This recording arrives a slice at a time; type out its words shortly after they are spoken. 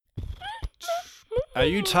Are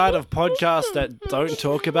you tired of podcasts that don't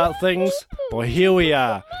talk about things? Well, here we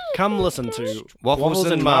are. Come listen to Waffles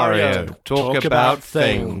and Mario talk about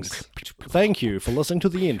things. Thank you for listening to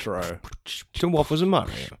the intro. To Waffles and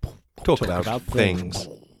Mario talk about things.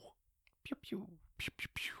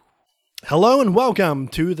 Hello and welcome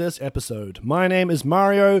to this episode. My name is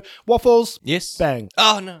Mario. Waffles. Yes. Bang.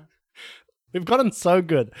 Oh, no. We've gotten so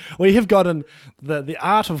good. We have gotten the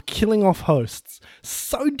art of killing off hosts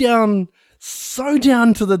so down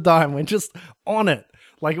to the dime. We're just on it.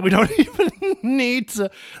 Like, we don't even need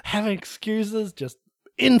to have excuses. Just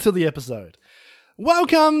into the episode.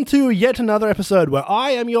 Welcome to yet another episode where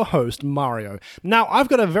I am your host, Mario. Now, I've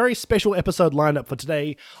got a very special episode lined up for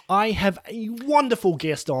today. I have a wonderful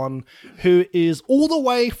guest on who is all the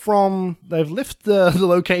way from... They've left the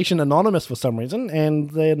location anonymous for some reason,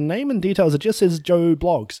 and their name and details, it just says Joe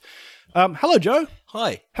Blogs. Hello, Joe.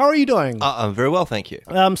 Hi. How are you doing? I'm very well, thank you.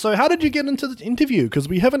 So how did you get into the interview? Because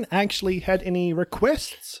we haven't actually had any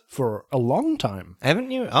requests for a long time.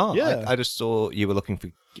 Haven't you? Oh, Yeah. I just saw you were looking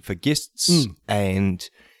for guests, and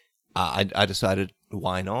I decided,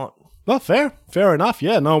 why not? Well, fair enough.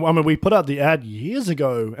 Yeah, no, I mean, we put out the ad years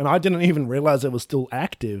ago, and I didn't even realize it was still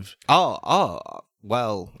active.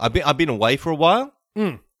 Well, I've been away for a while,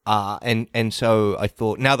 and so I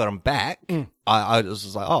thought, now that I'm back, I was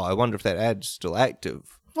just like, I wonder if that ad's still active.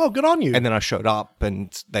 Well, good on you. And then I showed up, and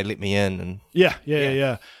they let me in, and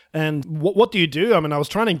Yeah. And what do you do? I mean, I was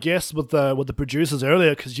trying to guess with the producers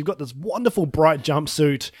earlier because you've got this wonderful bright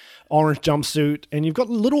jumpsuit, orange jumpsuit, and you've got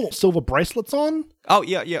little silver bracelets on. oh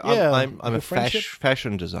yeah. I'm Your a friendship?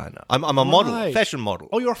 fashion designer. I'm a model, Right. fashion model.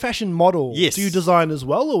 Oh, you're a fashion model. Yes. Do you design as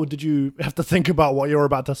well, or did you have to think about what you were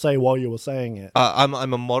about to say while you were saying it? I'm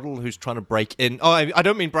a model who's trying to break in. Oh, I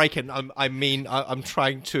don't mean break in. I'm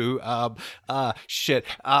trying to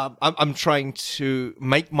I'm trying to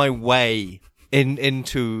make my way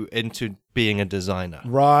into being a designer.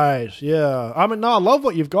 Right. Yeah. I mean, no, I love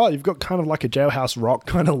what you've got. You've got kind of like a Jailhouse Rock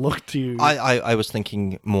kind of look to you. I was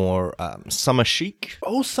thinking more summer chic.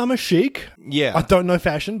 Oh, summer chic. Yeah. I don't know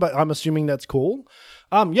fashion, but I'm assuming that's cool.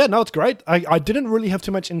 Yeah, no, it's great. I didn't really have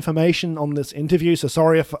too much information on this interview, so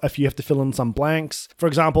sorry if you have to fill in some blanks. For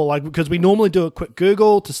example, like, because we normally do a quick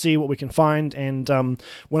Google to see what we can find, and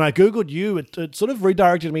when I Googled you, it sort of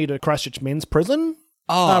redirected me to Christchurch Men's Prison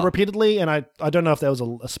repeatedly, and I don't know if there was a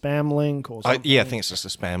spam link or something. I think it's just a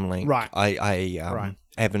spam link. Right. I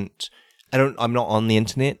haven't. I'm not on the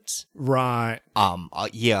internet. Right.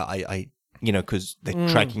 I because they're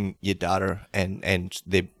tracking your data and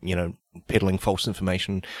they're peddling false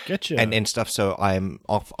information. Getcha. and stuff. So I'm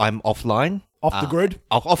offline. Off the grid?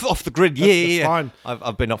 Off the grid. That's Yeah. fine.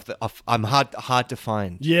 I've been off. I'm hard to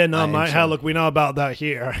find. Yeah, no, And mate. so- Hey, look, we know about that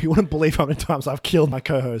here. You wouldn't believe how many times I've killed my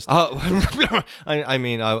co-host. Oh, I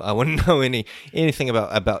mean, I wouldn't know anything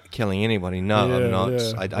about killing anybody. No, I'm not.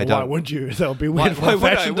 Yeah. I Why don't. would you? That would be weird for a would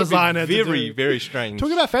I? fashion It would be designer to very, do. very strange.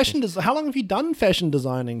 Talking about fashion design, how long have you done fashion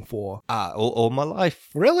designing for? All my life.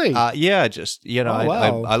 Really? Yeah, just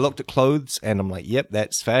wow. I looked at clothes and I'm like, yep,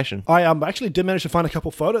 that's fashion. I actually did manage to find a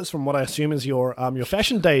couple photos from what I assume is your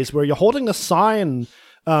fashion days, where you're holding a sign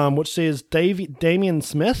which says Damien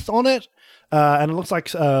Smith on it, and it looks like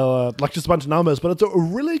just a bunch of numbers, but it's a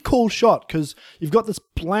really cool shot because you've got this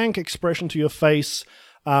blank expression to your face,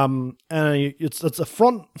 and it's a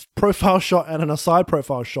front profile shot and a side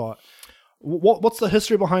profile shot. What's the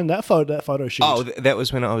history behind that photo shoot? Oh, that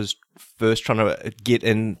was when I was first trying to get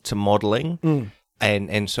into modeling.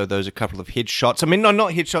 And so those are a couple of headshots. I mean, no,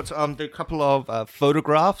 not headshots. There are a couple of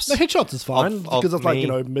photographs. The headshots is fine of because it's like,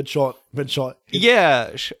 me. mid-shot.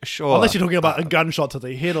 Yeah, sure. Unless you're talking about a gunshot to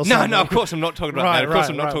the head or something. No, of course I'm not talking about that. Of course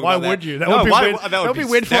I'm not talking Why about that. would you? That No, would be why- weird. That would be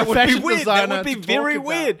weird for a that would be fashion weird. designer. That would be to very talk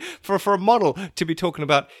weird about. for a model to be talking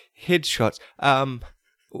about headshots.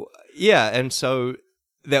 Yeah, and so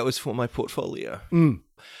that was for my portfolio.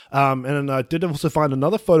 And I did also find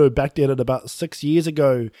another photo backdated about 6 years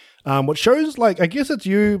ago, which shows, like, I guess it's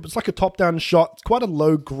you. It's like a top-down shot. It's quite a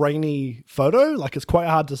low, grainy photo. Like, it's quite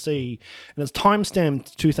hard to see. And it's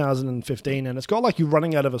time-stamped 2015. And it's got, like, you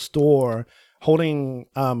running out of a store holding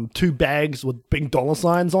two bags with big dollar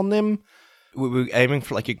signs on them. We were aiming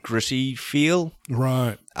for like a gritty feel.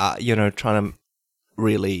 Right. Trying to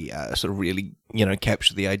really,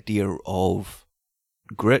 capture the idea of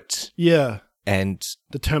grit Yeah. and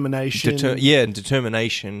Determination. and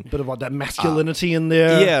determination. Bit of like that masculinity in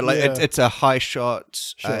there. Yeah, like it's a high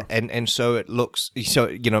shot, Sure. and so it looks,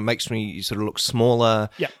 it makes me sort of look smaller.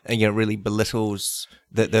 Yeah. And really belittles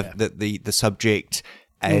the subject,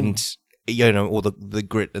 and all the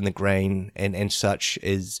grit and the grain and such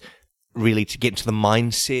is really to get into the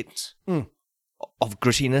mindset of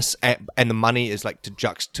grittiness, and the money is like to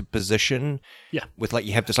juxtaposition. Yeah. With like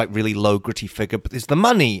you have this like really low gritty figure, but there's the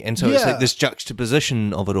money, and so it's Yeah. like this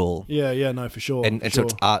juxtaposition of it all, Yeah, no, for sure. and for so sure.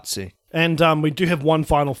 it's artsy. And we do have one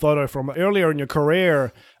final photo from earlier in your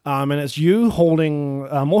career, and it's you holding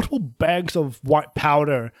multiple bags of white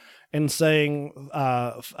powder and saying,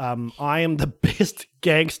 I am the best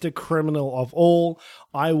gangster criminal of all.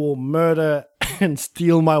 I will murder and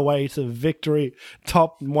steal my way to victory.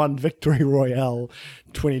 Top 1 Victory Royale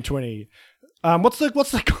 2020. What's the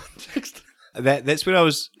context? That's when I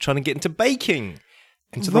was trying to get into baking.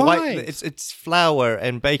 And so Right. it's flour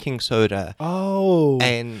and baking soda. Oh.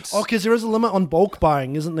 And because there is a limit on bulk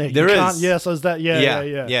buying, isn't there? There You can't- is. Yeah, so is that, yeah.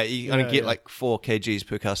 you only get like 4 kgs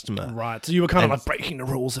per customer. Right, so you were kind of And- like breaking the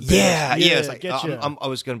rules a bit. Yeah. It's like getcha. I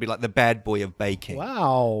was going to be like the bad boy of baking.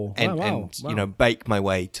 Wow. And, wow. and Wow. you know, bake my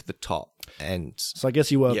way to the top. And So I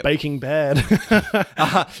guess you were Yep. baking bad.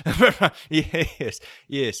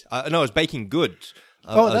 yes. No, I was baking good.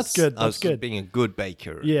 That's good, I was that's good. being a good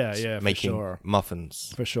baker. Yeah, and for making sure.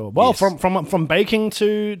 muffins. For sure. Well, Yes. from baking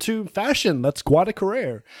to fashion, that's quite a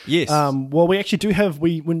career. Yes. Well, we actually do have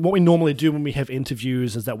what we normally do when we have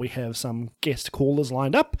interviews is that we have some guest callers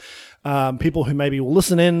lined up, people who maybe will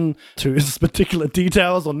listen in to particular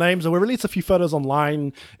details or names, or we release a few photos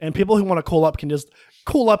online, and people who want to call up can just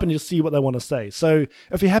call up and just see what they want to say. So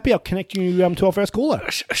if you're happy, I'll connect you to our first caller.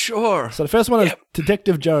 Sure. So the first one is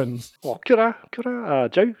Detective Jones. Oh, kia ora,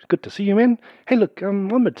 Joe. Good to see you, man. Hey, look, I'm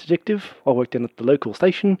a detective. I work down at the local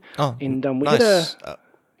station. Oh, and we nice. had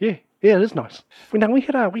yeah, it is nice. We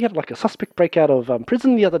had like a suspect break out of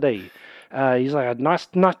prison the other day. He's like a nice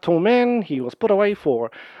tall man. He was put away for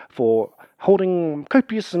holding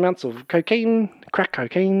copious amounts of crack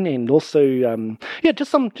cocaine, and also just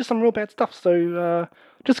some real bad stuff. So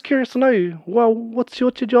just curious to know, well, what's your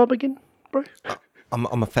job again, bro?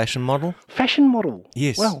 I'm a fashion model. Fashion model.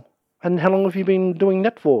 Yes. Wow. And how long have you been doing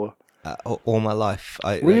that for? All my life.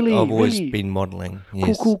 Really? I've always Really? been modeling.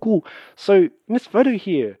 Yes. Cool. So in this photo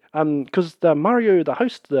here, because the Mario, the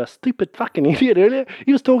host, the stupid fucking idiot earlier,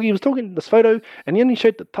 he was talking in this photo, and he only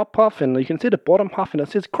showed the top half, and you can see the bottom half, and it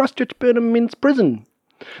says Christchurch Burnham Men's Prison.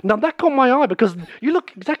 Now that caught my eye because you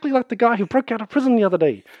look exactly like the guy who broke out of prison the other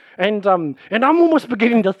day, and I'm almost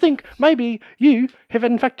beginning to think maybe you have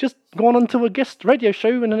in fact just gone onto a guest radio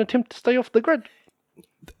show in an attempt to stay off the grid,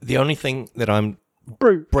 The only thing that I'm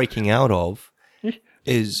bro. breaking out of Yeah.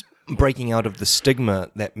 is breaking out of the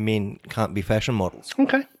stigma that men can't be fashion models,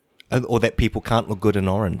 Okay. or that people can't look good in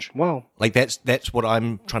orange. Wow. Like that's what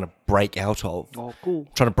I'm trying to break out of. Oh, cool.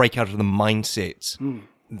 Trying to break out of the mindset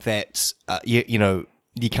that you know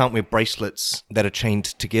you can't wear bracelets that are chained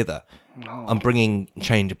together. No. I'm bringing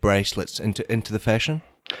chained bracelets into the fashion.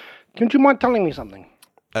 Would you mind telling me something?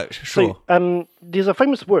 Sure. So, there's a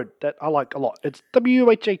famous word that I like a lot. It's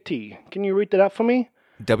WHAT. Can you read that out for me?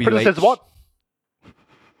 It says what?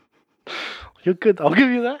 You're good. I'll give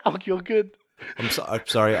you that. You're good. I'm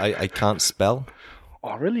sorry. I can't spell.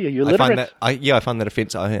 Oh, really? Are you I illiterate? find that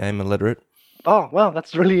offensive. I am illiterate. Oh, well,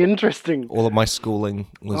 that's really interesting. All of my schooling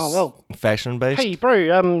was Oh, well. fashion based. Hey, bro,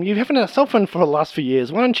 you haven't had a cell phone for the last few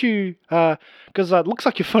years. Why don't you, because it looks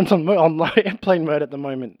like your phone's on like, airplane mode at the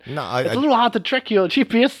moment. No, It's a little hard to track your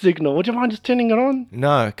GPS signal. Would you mind just turning it on?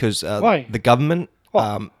 no, because Why? the government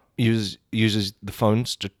What? uses the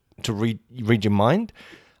phones to read your mind,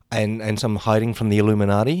 and some hiding from the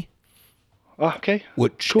Illuminati, Oh, okay.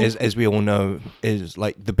 which, Cool. as we all know, is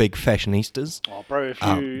like the big fashionistas. Oh, bro, if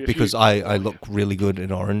you... Because I look really good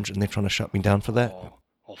in orange, and they're trying to shut me down for that.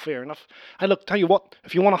 Oh, fair enough. Hey, look, tell you what,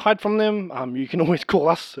 if you want to hide from them, you can always call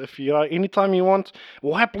us if you anytime you want.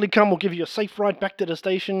 We'll happily come. We'll give you a safe ride back to the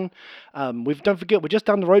station. Don't forget, we're just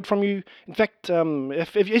down the road from you. In fact,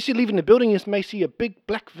 if as you're leaving the building, you may see a big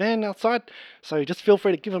black van outside. So just feel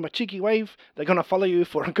free to give them a cheeky wave. They're gonna follow you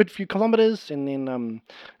for a good few kilometers, and then and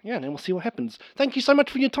then we'll see what happens. Thank you so much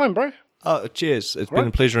for your time, bro. Oh, cheers! It's been Right.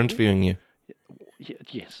 a pleasure interviewing you.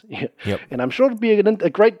 Yes. Yeah. Yep. And I'm sure it'll be a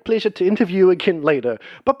great pleasure to interview you again later.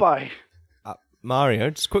 Bye-bye. Mario,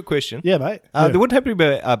 just a quick question. Yeah, mate. There wouldn't happen to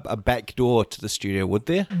be a back door to the studio, would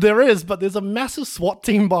there? There is, but there's a massive SWAT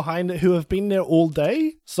team behind it who have been there all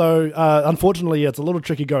day. So, unfortunately, it's a little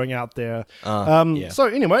tricky going out there. Yeah. So,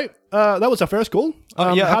 anyway, that was our first call.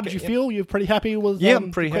 yeah, how okay, did you yeah. feel? You're pretty happy with I'm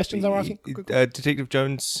the pretty questions happy. I was asking? Detective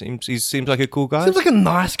Jones seems like a cool guy. Seems like a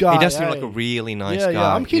nice guy. he does seem eh? like a really nice yeah, guy.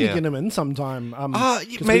 yeah. I'm keen to get him in sometime. 'Cause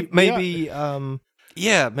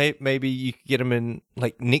Maybe you could get him in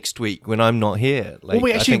like next week when I'm not here. Like,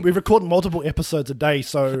 Well, I think- we record multiple episodes a day,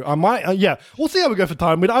 so I might, we'll see how we go for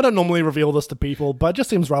time. I don't normally reveal this to people, but it just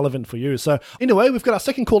seems relevant for you. So anyway, we've got our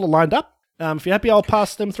second caller lined up. If you're happy, I'll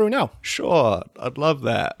pass them through now. Sure, I'd love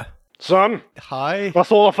that. Son, Hi. I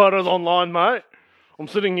saw the photos online, mate. I'm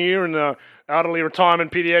sitting here in the elderly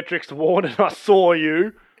retirement pediatrics ward, and I saw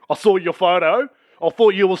you. I saw your photo. I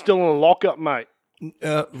thought you were still in a lockup, mate.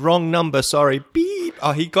 Wrong number, sorry. Beep.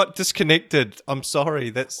 Oh, he got disconnected. I'm sorry.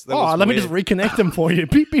 That was Let me weird. just reconnect them for you.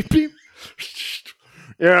 Beep, beep, beep.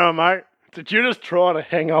 Yeah, mate. Did you just try to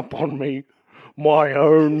hang up on me? My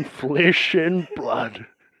own flesh and blood.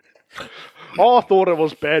 I thought it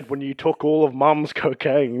was bad when you took all of Mum's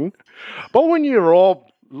cocaine, but when you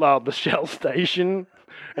robbed the Shell station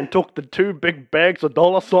and took the 2 big bags of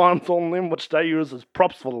dollar signs on them, which they use as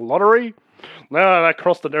props for the lottery, no, that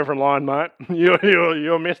crossed a different line, mate.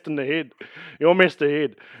 You're messed in the head. You're messed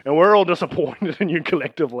ahead, and we're all disappointed in you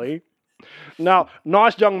collectively. Now,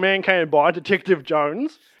 nice young man came by, Detective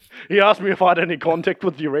Jones. He asked me if I had any contact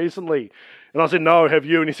with you recently. And I said, no, have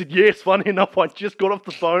you? And he said, yes, funny enough, I just got off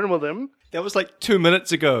the phone with him. That was like 2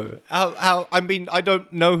 minutes ago. I mean, I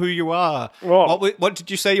don't know who you are. Oh. What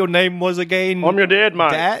did you say your name was again? I'm your dad,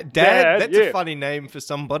 mate. Dad? That's yeah. a funny name for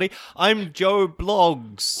somebody. I'm Joe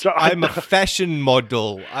Blogs. Jo- I'm a fashion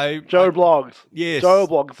model. Joe Blogs. Yes. Joe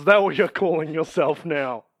Blogs. Is that what you're calling yourself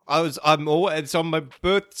now? It's on my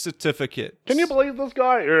birth certificate. Can you believe this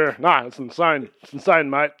guy? Yeah, no, it's insane. It's insane,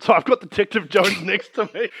 mate. So I've got Detective Jones next to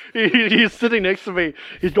me. He's sitting next to me.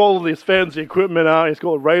 He's got all this fancy equipment out. He's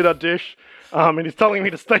got a radar dish. And he's telling me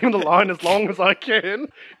to stay on the line as long as I can.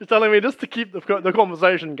 He's telling me just to keep the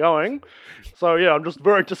conversation going. So yeah, I'm just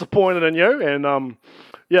very disappointed in you, and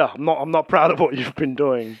yeah, I'm not proud of what you've been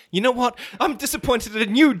doing. You know what? I'm disappointed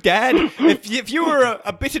in you, Dad. If you were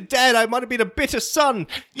a better dad, I might have been a better son.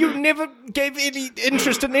 You never gave any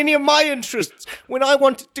interest in any of my interests. When I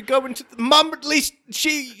wanted to go into Mum, at least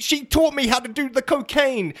she taught me how to do the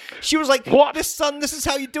cocaine. She was like, What? This is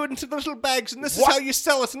how you do it into the little bags, and this is What? how you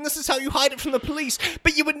sell it, and this is how you hide it from the police.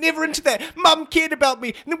 But you were never into that. Mum cared about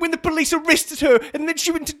me, and then when the police arrested her, and then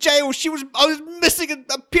she went to jail, I was missing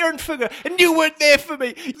a parent figure, and you weren't there for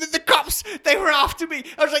me. The cops, they were after me.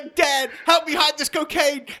 I was like, Dad, help me hide this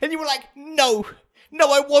cocaine. And you were like, no,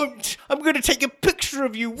 I won't. I'm going to take a picture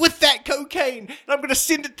of you with that cocaine, and I'm going to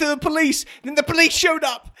send it to the police. And then the police showed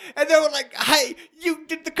up, and they were like, hey, you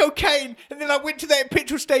did the cocaine. And then I went to that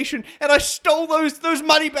petrol station, and I stole those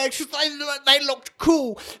money bags because they looked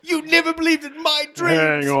cool. You never believed in my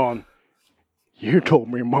dreams. Hang on. You told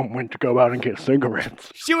me Mum went to go out and get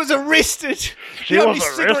cigarettes. She was arrested. She The only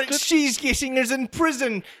was cigarette arrested? she's getting is in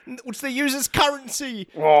prison, which they use as currency.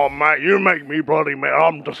 Oh, mate, you make me bloody mad.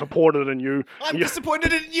 I'm disappointed in you. I'm you,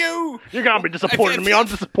 disappointed in you. you can't be disappointed in me. I'm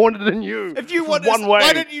disappointed in you. If you This want is one us, way.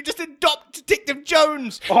 why don't you just adopt Detective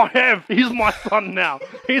Jones? I have. He's my son now.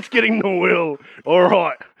 He's getting the will. All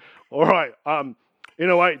right. You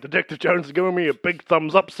know, wait, Detective Jones is giving me a big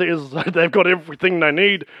thumbs up, says they've got everything they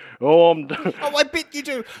need. Oh, I bet you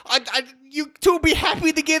do. You two will be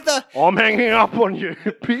happy together. I'm hanging up on you.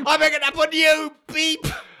 Beep. I'm hanging up on you. Beep.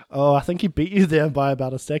 Oh, I think he beat you there by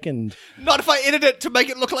about a second. Not if I edit it to make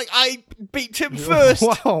it look like I beat him first.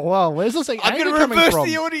 Wow. Where's this I'm anger going to coming reverse from?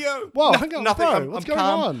 the audio. Whoa, No- hang on, nothing. bro, what's going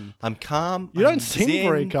calm. on? I'm calm. You I'm don't seem zen.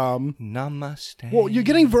 very calm. Namaste. Well, you're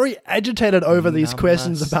getting very agitated over these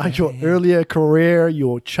questions about your Namaste. earlier career,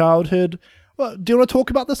 your childhood. Well, do you want to talk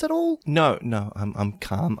about this at all? No. I'm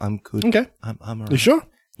calm. I'm good. Okay. I'm alright. You sure?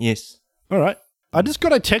 Yes. All right. I just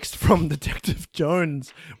got a text from Detective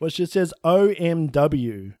Jones, which just says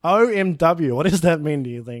OMW. OMW. What does that mean, do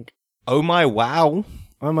you think? Oh my wow.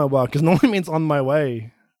 On my way, because normally means on my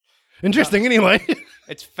way. Interesting, anyway.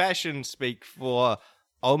 It's fashion speak for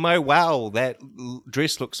oh my wow, that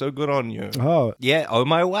dress looks so good on you. Oh. Yeah, oh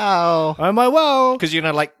my wow. On my well. Because,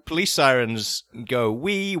 like police sirens go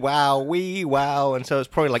wee wow, and so it's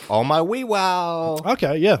probably like oh my wee wow.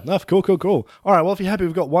 Okay, yeah. No, cool. All right, well, if you're happy,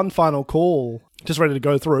 we've got one final call just ready to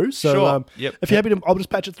go through. So Sure. Yep. if you're happy, I'll just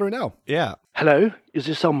patch it through now. Yeah. Hello, is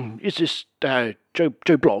this Joe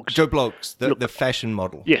Blogs? Joe Blogs, the fashion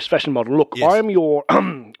model. Yes, fashion model. Look, Yes. I am your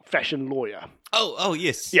fashion lawyer. Oh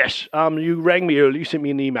yes. Yes, you rang me earlier. You sent me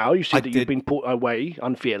an email. You said I that did. you've been put away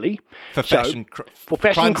unfairly For So, fashion for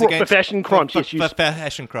fashion crimes for fashion crimes. For, Yes, you for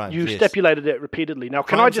fashion crimes. you yes. stipulated it repeatedly. Now,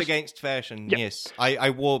 can Crimes I just? against fashion? Yep. Yes. I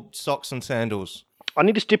wore socks and sandals. I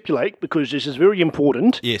need to stipulate because this is very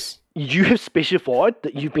important. Yes. You have specified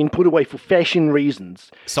that you've been put away for fashion reasons.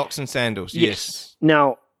 Socks and sandals. Yes.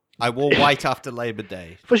 Now, I wore white after Labor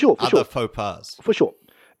Day. for sure, Other faux pas. for sure.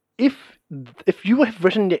 If you have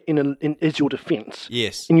written it in as your defence,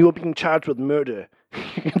 Yes. and you are being charged with murder,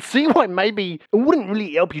 you can see why maybe it wouldn't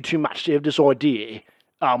really help you too much to have this idea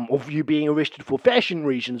of you being arrested for fashion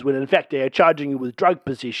reasons when in fact they are charging you with drug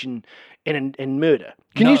possession and murder.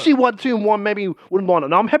 Can you see why 2 and 1 maybe wouldn't mind it?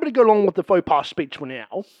 Now, I'm happy to go along with the faux pas speech for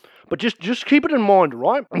now, but just keep it in mind,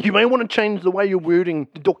 right? You may want to change the way you're wording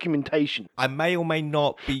the documentation. I may or may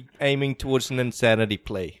not be aiming towards an insanity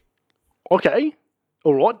plea. Okay.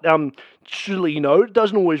 All right. Surely, it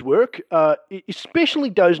doesn't always work. It especially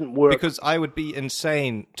doesn't work. Because I would be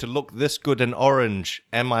insane to look this good in orange.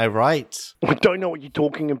 Am I right? I don't know what you're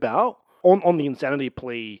talking about. On the insanity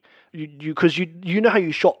plea, because you know how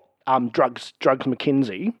you shot Drugs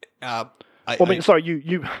McKenzie.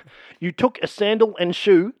 You took a sandal and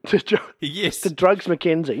shoe to Yes. to Drugs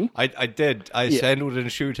McKenzie. I did. I sandaled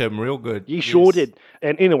and shoot him real good. You sure did.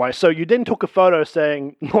 And anyway, so you then took a photo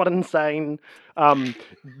saying, not insane,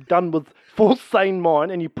 done with full sane mind,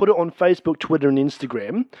 and you put it on Facebook, Twitter, and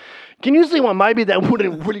Instagram. Can you see why maybe that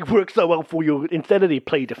wouldn't really work so well for your insanity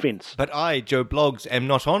plea defense? But I, Joe Blogs, am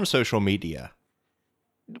not on social media.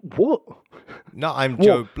 What? No, I'm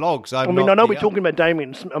Joe Blogs. I know we're talking about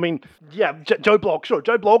Damien. Joe Blogs. Sure,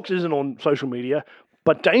 Joe Blogs isn't on social media,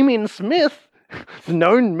 but Damien Smith, the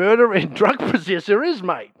known murderer and drug possessor, is,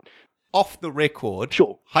 mate. Off the record,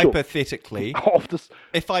 hypothetically,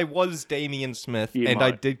 if I was Damien Smith and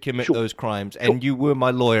I did commit those crimes and you were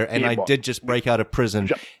my lawyer and I did just break out of prison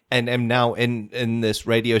and am now in this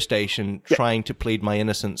radio station trying to plead my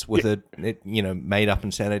innocence with a made up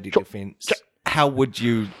insanity defense, how would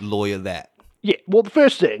you lawyer that? Yeah, well, the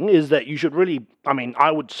first thing is that you should really,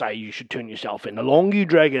 I would say you should turn yourself in. The longer you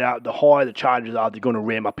drag it out, the higher the charges are they're going to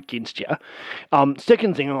ram up against you.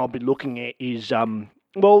 Second thing I'll be looking at is,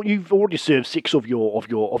 you've already served 6 of your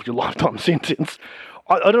lifetime sentence.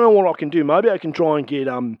 I don't know what I can do. Maybe I can try and get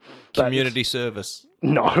community service.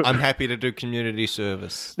 No, I'm happy to do community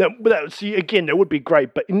service. That would be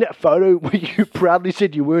great. But in that photo where you proudly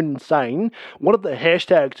said you weren't insane, one of the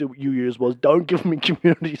hashtags that you used was "Don't give me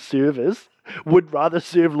community service. Would rather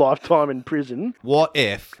serve lifetime in prison." What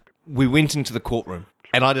if we went into the courtroom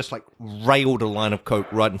and I just railed a line of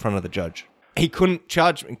coke right in front of the judge? He couldn't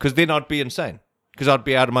charge me because then I'd be insane. Because I'd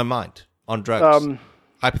be out of my mind on drugs,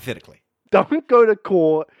 hypothetically. Don't go to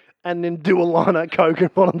court and then do a line of coke in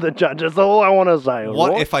front of the judge. That's all I want to say.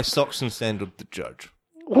 What if I socks and sandaled the judge?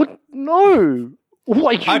 What? No.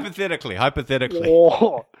 Hypothetically.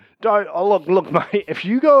 Oh, don't. Oh, look, mate. If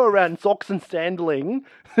you go around socks and sandling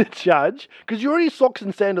the judge, because you already socks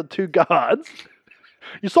and sandaled 2 guards.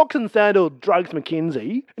 You socks and sandaled Drugs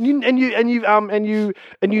McKenzie, and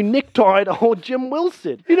you necktied old Jim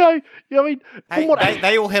Wilson.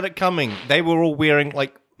 They all had it coming. They were all wearing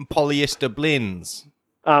polyester blends.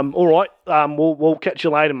 All right. We'll catch you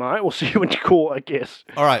later, mate. We'll see you in court, I guess.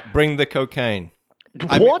 All right. Bring the cocaine.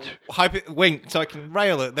 What? Wink, so I can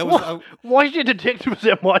rail it. That was. Why is your detectives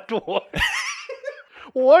at my door?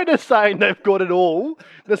 Why they're saying they've got it all?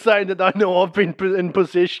 They're saying that they know I've been in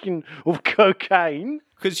possession of cocaine.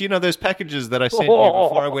 Because those packages that I sent you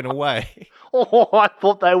before I went away. Oh, I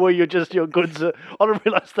thought they were your goods. I didn't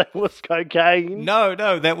realise they was cocaine. No,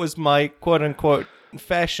 that was my quote-unquote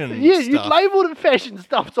fashion stuff. You labelled it fashion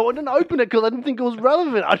stuff, so I didn't open it because I didn't think it was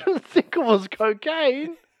relevant. I didn't think it was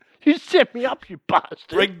cocaine. You set me up, you bastard.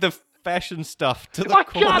 Bring the fashion stuff to the court.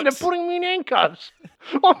 I can't. They're putting me in handcuffs.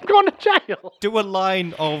 I'm going to jail. Do a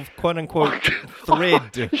line of quote-unquote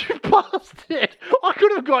thread. You bastard. I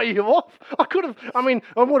could have got you off. I could have. I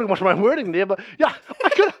wouldn't watch my wording there, but yeah,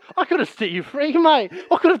 I could have set you free, mate.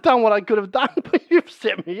 I could have done what I could have done, but you've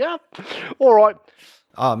set me up. All right.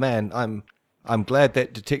 Oh, man, I'm glad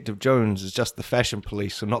that Detective Jones is just the fashion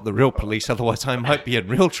police and not the real police. Otherwise, I might be in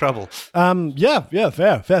real trouble. Yeah,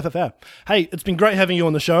 fair. Hey, it's been great having you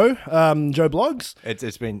on the show, Joe Blogs.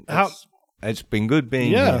 It's been good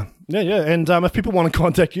being here. Yeah. And if people want to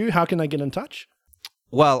contact you, how can they get in touch?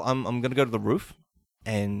 Well, I'm going to go to the roof,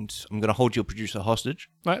 and I'm going to hold your producer hostage.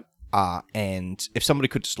 Right. And if somebody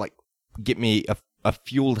could just get me a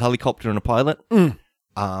fueled helicopter and a pilot, and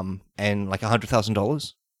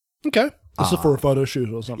 $100,000. Okay. This is for a photo shoot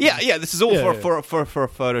or something. Yeah. This is all for a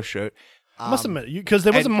photo shoot. I must admit, because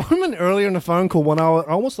there was a moment earlier in the phone call when I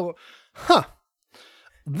almost thought,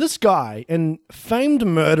 this guy and famed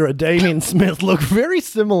murderer Damien Smith look very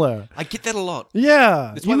similar. I get that a lot.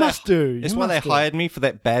 Yeah, you must do. That's why they hired me for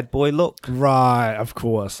that bad boy look. Right, of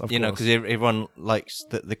course. Because everyone likes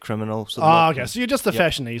the criminal sort of look. Okay, so you're just a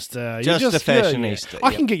fashionista. Just a fashionista.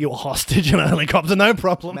 I can get you a hostage in a helicopter, no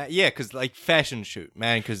problem. Because fashion shoot,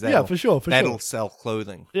 man, because for sure. That'll sell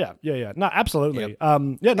clothing. Yeah. No, absolutely.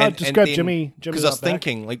 Yep. Just grab Jimmy. Because I was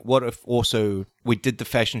thinking, what if also we did the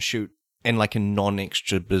fashion shoot in a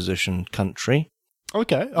non-extradition country?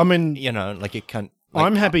 Okay, I mean, it can't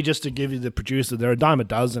I'm happy just to give you the producer. They're a dime a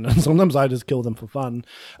dozen, and sometimes I just kill them for fun.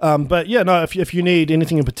 But yeah, no. If you need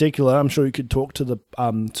anything in particular, I'm sure you could talk to the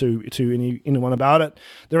to anyone about it.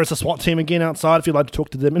 There is a SWAT team again outside. If you'd like to talk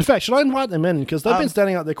to them. In fact, should I invite them in because they've been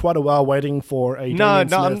standing out there quite a while waiting for a. No,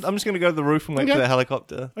 Damien Smith. I'm just going to go to the roof and wait for the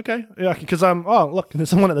helicopter. Okay, yeah, because oh look, there's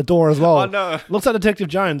someone at the door as well. Oh no, looks like Detective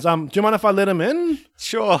Jones. Do you mind if I let him in?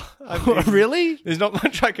 Sure. Really? There's not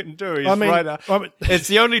much I can do. He's I mean, right out. It's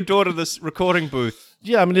the only door to this recording booth.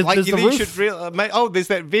 Yeah, I mean, there's the roof. There's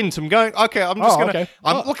that vent. I'm going. Okay, I'm just gonna. Okay.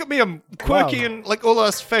 Look at me. I'm quirky and like all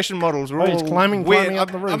us fashion models. We're all he's climbing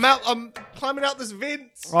up the roof. I'm climbing out this vent.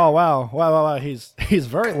 Oh wow! He's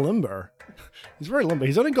very limber. He's very limber.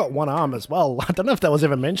 He's only got one arm as well. I don't know if that was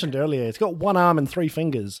ever mentioned earlier. He's got one arm and 3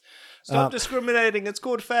 fingers. Stop discriminating. It's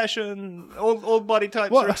called fashion. All body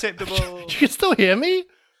types are acceptable. You can still hear me?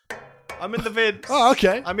 I'm in the vents. Oh,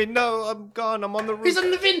 okay. I mean, no, I'm gone. I'm on the roof. He's in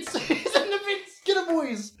the vents. He's in the vents. Get him,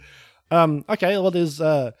 boys. Okay, well, there's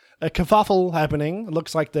a kerfuffle happening. It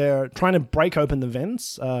looks like they're trying to break open the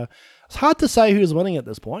vents. It's hard to say who's winning at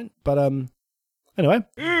this point, but anyway.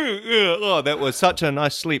 Oh, that was such a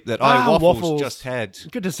nice sleep that Waffles just had.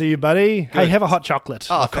 Good to see you, buddy. Good. Hey, have a hot chocolate.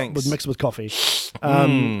 Oh, thanks. Mixed with coffee. So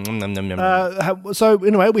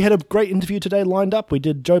anyway, we had a great interview today lined up. We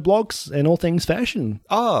did Joe Blogs and all things fashion.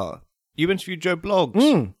 Oh, you interviewed Joe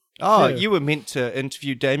Blogs. Oh, yeah. You were meant to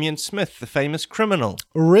interview Damien Smith, the famous criminal.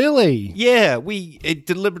 Really? Yeah, we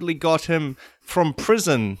deliberately got him from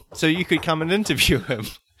prison so you could come and interview him.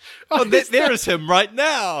 Oh, there is him right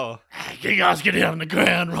now. You guys get down on the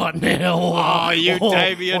ground right now. Oh, you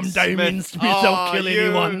Damien Smith. I'm Damien Smith. I'll kill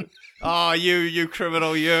anyone. Oh, you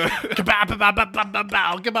criminal, you.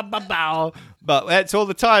 But that's all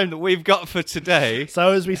the time that we've got for today.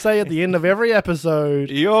 So as we say at the end of every episode,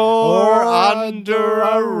 you're under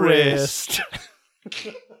arrest.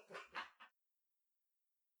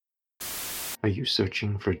 Are you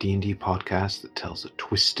searching for a D&D podcast that tells a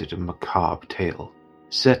twisted and macabre tale,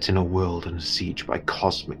 set in a world under siege by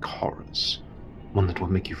cosmic horrors? One that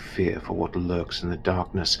will make you fear for what lurks in the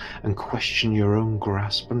darkness and question your own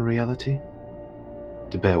grasp on reality?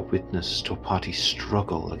 To bear witness to a party's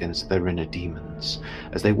struggle against their inner demons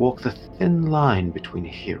as they walk the thin line between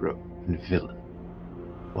hero and villain,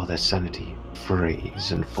 while their sanity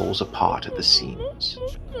frays and falls apart at the seams,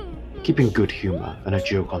 keeping good humor and a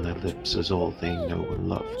joke on their lips as all they know and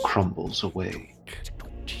love crumbles away.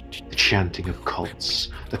 The chanting of cults,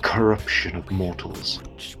 the corruption of mortals,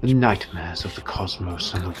 the nightmares of the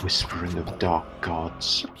cosmos and the whispering of dark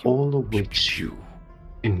gods all awaits you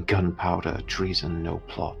in Gunpowder, Treason, No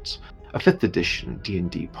Plot, a 5th edition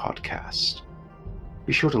D&D podcast.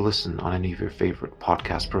 Be sure to listen on any of your favorite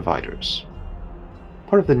podcast providers.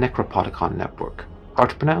 Part of the Necropodicon network.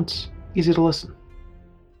 Hard to pronounce, easy to listen.